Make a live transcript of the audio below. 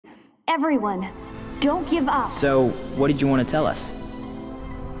Everyone, don't give up. So, what did you want to tell us?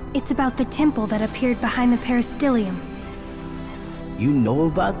 It's about the temple that appeared behind the peristilium. You know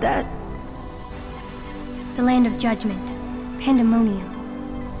about that? The land of judgment. Pandemonium.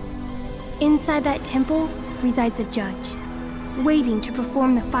 Inside that temple resides a judge, waiting to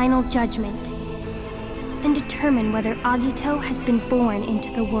perform the final judgment and determine whether Agito has been born into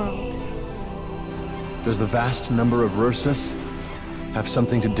the world. Does the vast number of Ursus have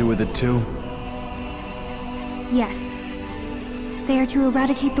something to do with it too? Yes. They are to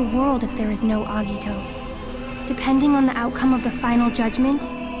eradicate the world if there is no Agito. Depending on the outcome of the final judgment,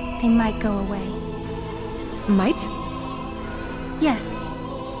 they might go away. Might? Yes.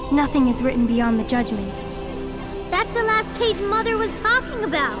 Nothing is written beyond the judgment. That's the last page Mother was talking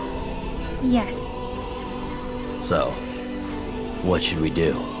about. Yes. So, what should we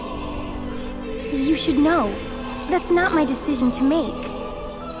do? You should know. That's not my decision to make.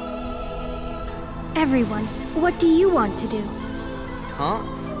 Everyone, what do you want to do? Huh?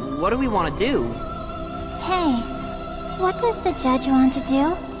 What do we want to do? Hey, what does the judge want to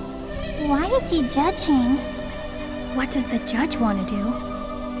do? Why is he judging? What does the judge want to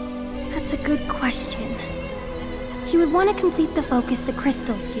do? That's a good question. He would want to complete the focus the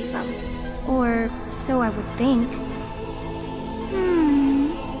crystals gave him. Or so I would think.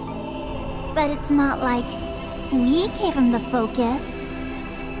 But it's not like we gave him the focus.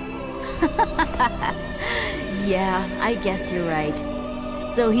 Yeah, I guess you're right.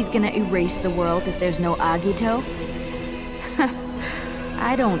 So he's gonna erase the world if there's no Agito?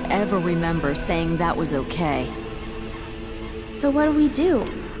 I don't ever remember saying that was okay. So what do we do?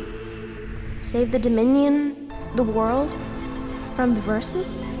 Save the Dominion, the world, from the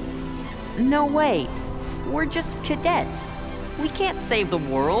Versus? No way. We're just cadets. We can't save the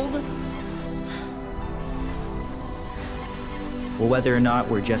world. Well, whether or not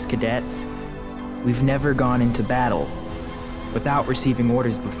we're just cadets, we've never gone into battle without receiving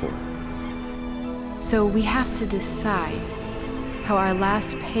orders before. So we have to decide how our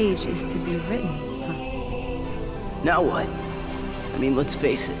last page is to be written, huh? Now what? I mean, let's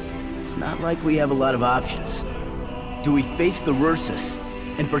face it. It's not like we have a lot of options. Do we face the Ursus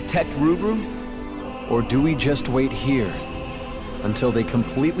and protect Rubrum? Or do we just wait here until they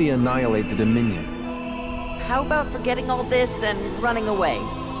completely annihilate the Dominion? How about forgetting all this and running away?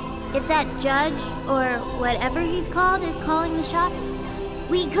 If that judge, or whatever he's called, is calling the shots,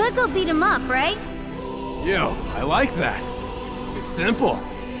 we could go beat him up, right? Yo, I like that. It's simple.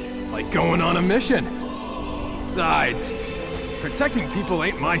 Like going on a mission. Besides, protecting people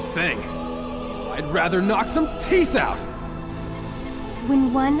ain't my thing. I'd rather knock some teeth out.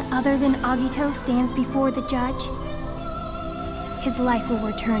 When one other than Agito stands before the judge, his life will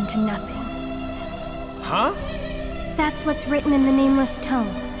return to nothing. Huh? That's what's written in the Nameless Tome.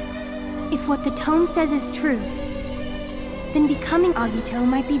 If what the tome says is true, then becoming Agito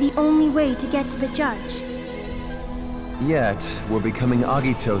might be the only way to get to the judge. Yet, were becoming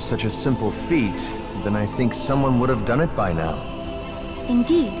Agito such a simple feat, then I think someone would have done it by now.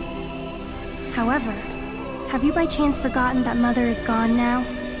 Indeed. However, have you by chance forgotten that Mother is gone now?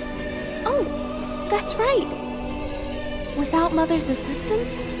 Oh, that's right. Without Mother's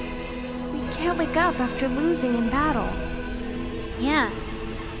assistance, we can't wake up after losing in battle. Yeah,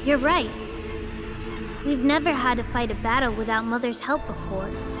 you're right. We've never had to fight a battle without Mother's help before.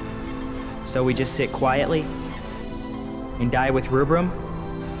 So we just sit quietly and die with Rubrum?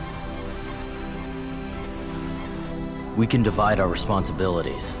 We can divide our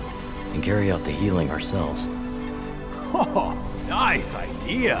responsibilities and carry out the healing ourselves. Oh, nice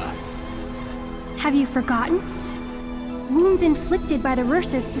idea. Have you forgotten? Wounds inflicted by the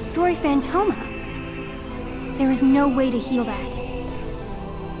Ursus destroy Phantoma. There is no way to heal that.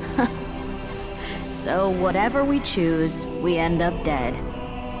 So whatever we choose, we end up dead.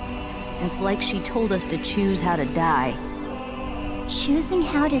 It's like she told us to choose how to die. Choosing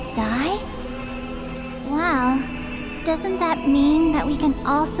how to die? Wow. Doesn't that mean that we can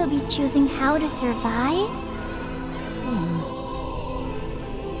also be choosing how to survive?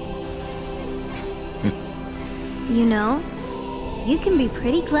 You know, you can be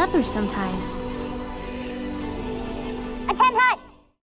pretty clever sometimes. Attend hut!